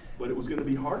 But it was going to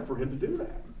be hard for him to do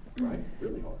that, right?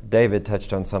 Really hard. David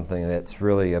touched on something that's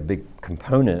really a big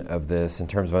component of this in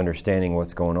terms of understanding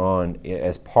what's going on.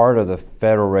 As part of the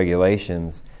federal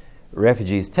regulations,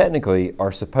 refugees technically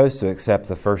are supposed to accept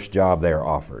the first job they are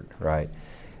offered, right?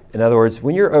 In other words,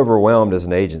 when you're overwhelmed as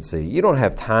an agency, you don't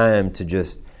have time to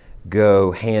just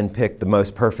go handpick the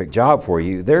most perfect job for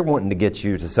you. They're wanting to get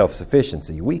you to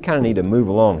self-sufficiency. We kind of need to move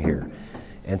along here.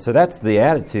 And so that's the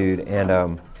attitude.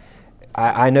 And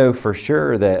I know for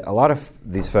sure that a lot of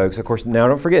these folks, of course, now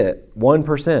don't forget,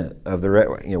 1% of the,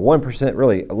 1%,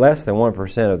 really less than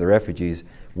 1% of the refugees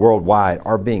worldwide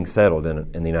are being settled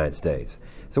in the United States.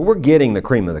 So we're getting the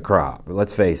cream of the crop. But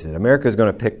let's face it, America is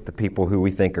going to pick the people who we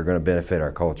think are going to benefit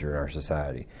our culture and our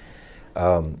society.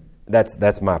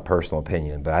 That's my personal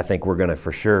opinion, but I think we're going to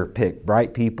for sure pick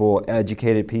bright people,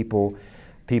 educated people,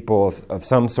 people of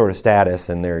some sort of status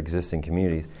in their existing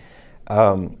communities.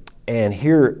 And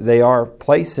here they are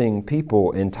placing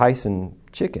people in Tyson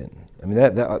Chicken. I mean,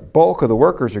 the bulk of the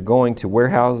workers are going to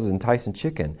warehouses in Tyson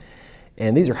Chicken.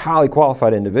 And these are highly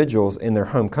qualified individuals in their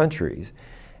home countries.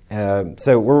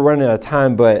 So we're running out of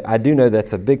time, but I do know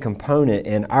that's a big component.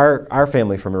 And our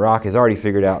family from Iraq has already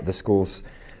figured out the school's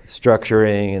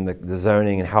structuring and the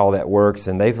zoning and how that works.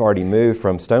 And they've already moved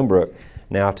from Stonebrook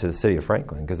now to the city of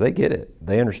Franklin because they get it.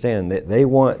 They understand that they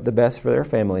want the best for their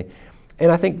family.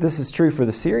 And I think this is true for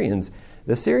the Syrians.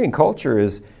 The Syrian culture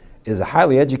is a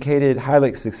highly educated,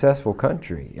 highly successful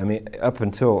country. I mean, up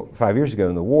until 5 years ago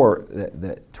in the war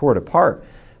that tore it apart.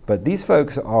 But these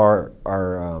folks are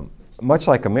much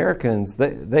like Americans.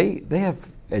 They have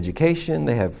education,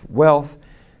 they have wealth,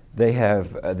 they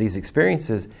have these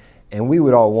experiences, and we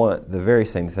would all want the very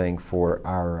same thing for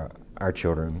our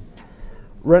children.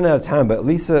 Running out of time, but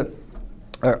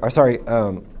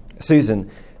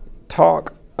Susan,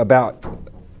 talk about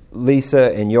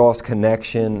Lisa and y'all's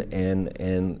connection,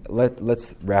 and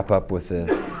let's wrap up with this.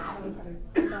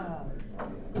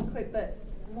 Real quick, but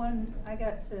I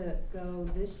got to go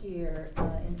this year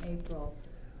in April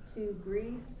to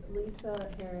Greece. Lisa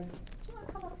Harris, do you want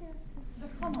to come up here?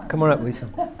 Come on up, Lisa.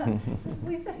 This is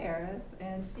Lisa Harris,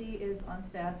 and she is on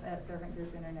staff at Servant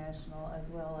Group International as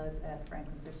well as at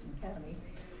Franklin Christian Academy.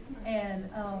 And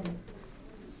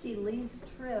she leads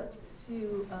trips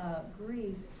to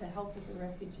Greece to help with the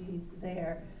refugees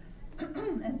there.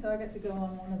 And so I got to go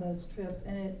on one of those trips,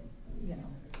 and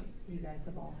you guys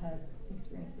have all had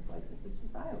experiences like this. It's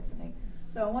just eye-opening.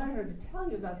 So I wanted her to tell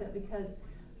you about that because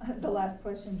the last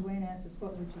question Dwayne asked is,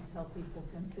 what would you tell people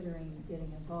considering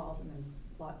getting involved? And there's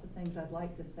lots of things I'd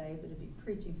like to say, but it'd be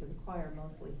preaching to the choir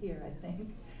mostly here, I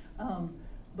think.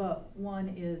 But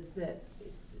one is that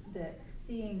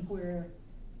seeing where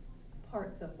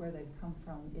parts of where they've come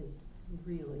from is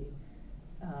really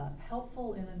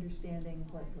helpful in understanding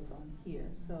what goes on here.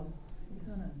 So,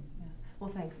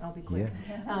 Well, thanks. I'll be quick.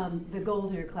 Yeah. The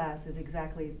goals of your class is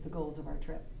exactly the goals of our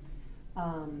trip.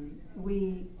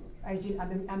 I've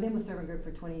been with Servant Group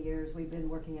for 20 years. We've been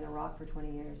working in Iraq for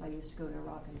 20 years. I used to go to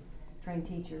Iraq and train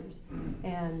teachers.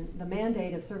 And the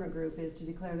mandate of Servant Group is to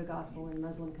declare the gospel in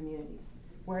Muslim communities,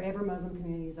 wherever Muslim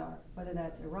communities are, whether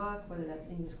that's Iraq, whether that's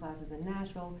English classes in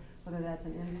Nashville, whether that's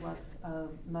an influx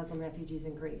of Muslim refugees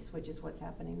in Greece, which is what's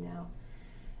happening now.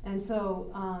 And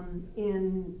so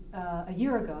a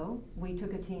year ago, we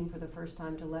took a team for the first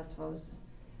time to Lesvos,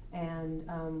 and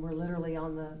we're literally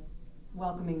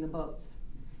welcoming the boats.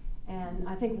 And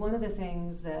I think one of the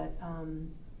things that,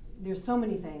 there's so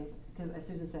many things, because as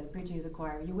Susan said, preaching to the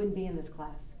choir, you wouldn't be in this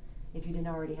class if you didn't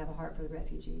already have a heart for the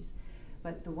refugees.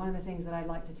 But one of the things that I'd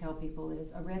like to tell people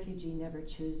is a refugee never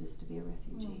chooses to be a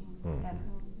refugee, ever.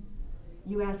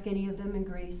 You ask any of them in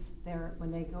Greece,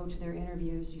 when they go to their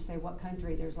interviews, you say, what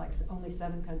country? There's like only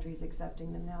 7 countries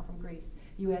accepting them now from Greece.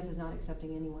 U.S. is not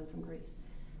accepting anyone from Greece.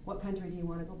 What country do you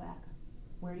want to go back?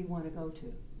 Where do you want to go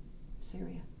to?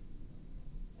 Syria,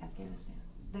 Afghanistan.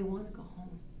 They want to go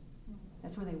home.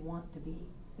 That's where they want to be.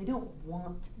 They don't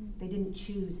want, they didn't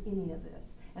choose any of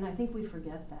this. And I think we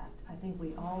forget that. I think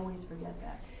we always forget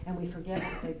that. And we forget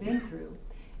what they've been through.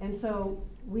 And so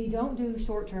we don't do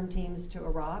short-term teams to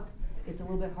Iraq. It's a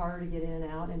little bit harder to get in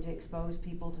and out and to expose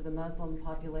people to the Muslim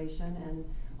population and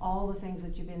all the things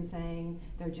that you've been saying.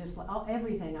 They're just like,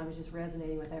 everything. I was just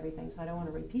resonating with everything, so I don't want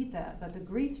to repeat that. But the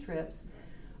Greece trips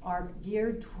are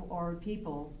geared toward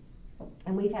people,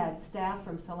 and we've had staff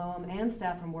from Siloam and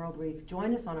staff from World Reef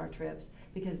join us on our trips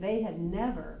because they had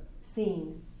never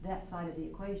seen that side of the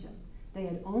equation. They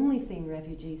had only seen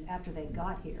refugees after they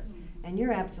got here. And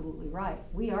you're absolutely right.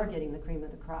 We are getting the cream of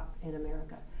the crop in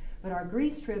America. But our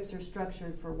Greece trips are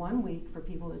structured for 1 week for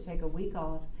people to take a week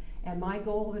off. And my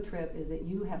goal of the trip is that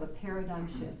you have a paradigm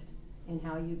shift in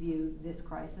how you view this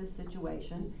crisis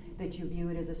situation, that you view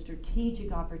it as a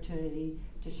strategic opportunity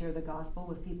to share the gospel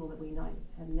with people that we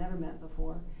have never met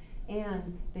before,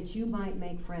 and that you might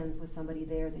make friends with somebody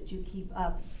there that you keep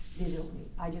up digitally.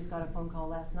 I just got a phone call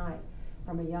last night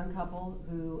from a young couple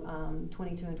who,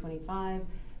 22 and 25,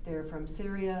 they're from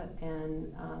Syria,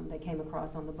 and they came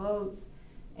across on the boats,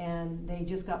 and they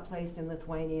just got placed in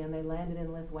Lithuania, and they landed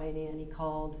in Lithuania, and he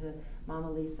called to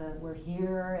Mama Lisa, we're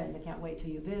here, and I can't wait till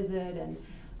you visit, and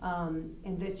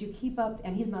that you keep up,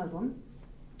 and he's Muslim,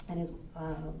 and his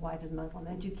wife is Muslim,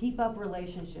 that you keep up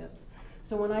relationships.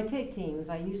 So when I take teams,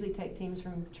 I usually take teams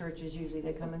from churches, usually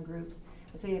they come in groups.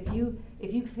 I say if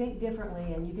you think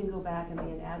differently and you can go back and be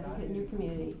an advocate in your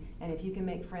community, and if you can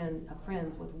make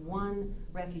friends with one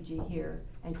refugee here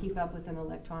and keep up with them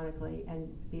electronically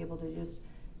and be able to just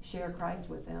share Christ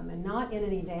with them, and not in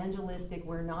an evangelistic,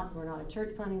 we're not a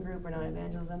church planting group, we're not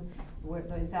evangelism.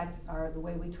 In fact, the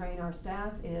way we train our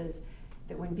staff is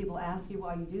that when people ask you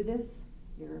why you do this,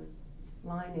 your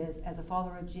line is, as a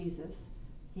follower of Jesus,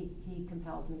 he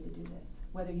compels me to do this.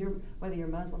 Whether you're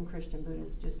Muslim, Christian,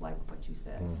 Buddhist, just like what you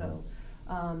said. Mm-hmm. So,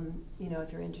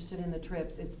 if you're interested in the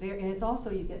trips, and it's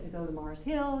also, you get to go to Mars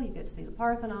Hill, you get to see the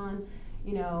Parthenon,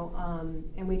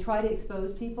 and we try to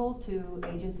expose people to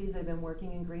agencies that have been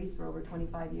working in Greece for over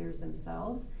 25 years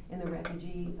themselves in the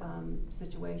refugee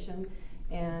situation.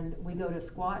 And we go to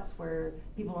squats where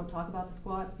people don't talk about the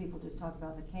squats, people just talk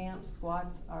about the camps.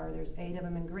 Squats there's 8 of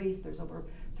them in Greece, there's over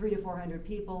 300 to 400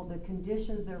 people. The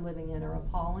conditions they're living in are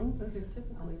appalling. Those are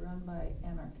typically run by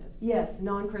anarchists. Yes,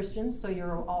 non-Christians, so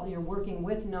you're working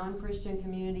with non-Christian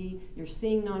community, you're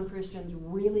seeing non-Christians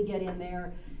really get in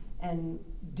there and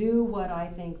do what I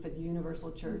think the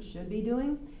Universal Church should be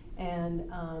doing.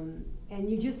 And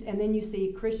then you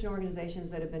see Christian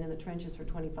organizations that have been in the trenches for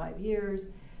 25 years,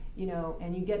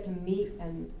 and you get to meet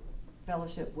and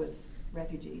fellowship with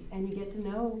refugees, and you get to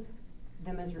know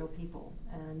them as real people.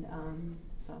 And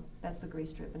so that's the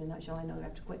Greece trip in a nutshell. I know I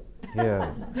have to quit.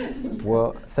 Yeah.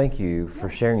 Well, thank you for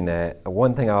sharing that.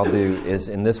 One thing I'll do is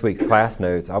in this week's class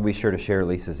notes, I'll be sure to share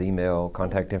Lisa's email,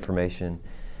 contact information,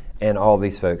 and all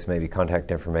these folks maybe contact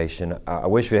information. I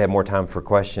wish we had more time for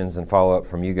questions and follow-up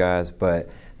from you guys, but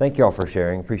thank you all for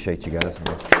sharing. Appreciate you guys.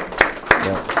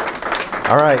 Yeah.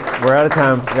 All right, we're out of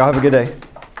time. Y'all have a good day.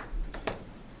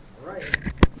 All right.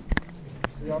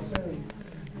 See y'all soon.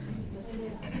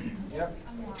 Yep.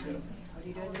 What are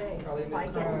you doing today? I'll leave it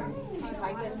Hiking? behind.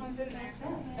 Hiking?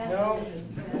 No,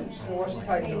 just gonna watch the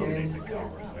Titan game.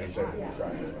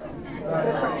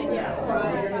 Yeah.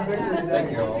 Thank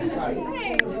you all.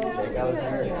 Check out his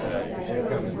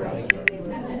hair.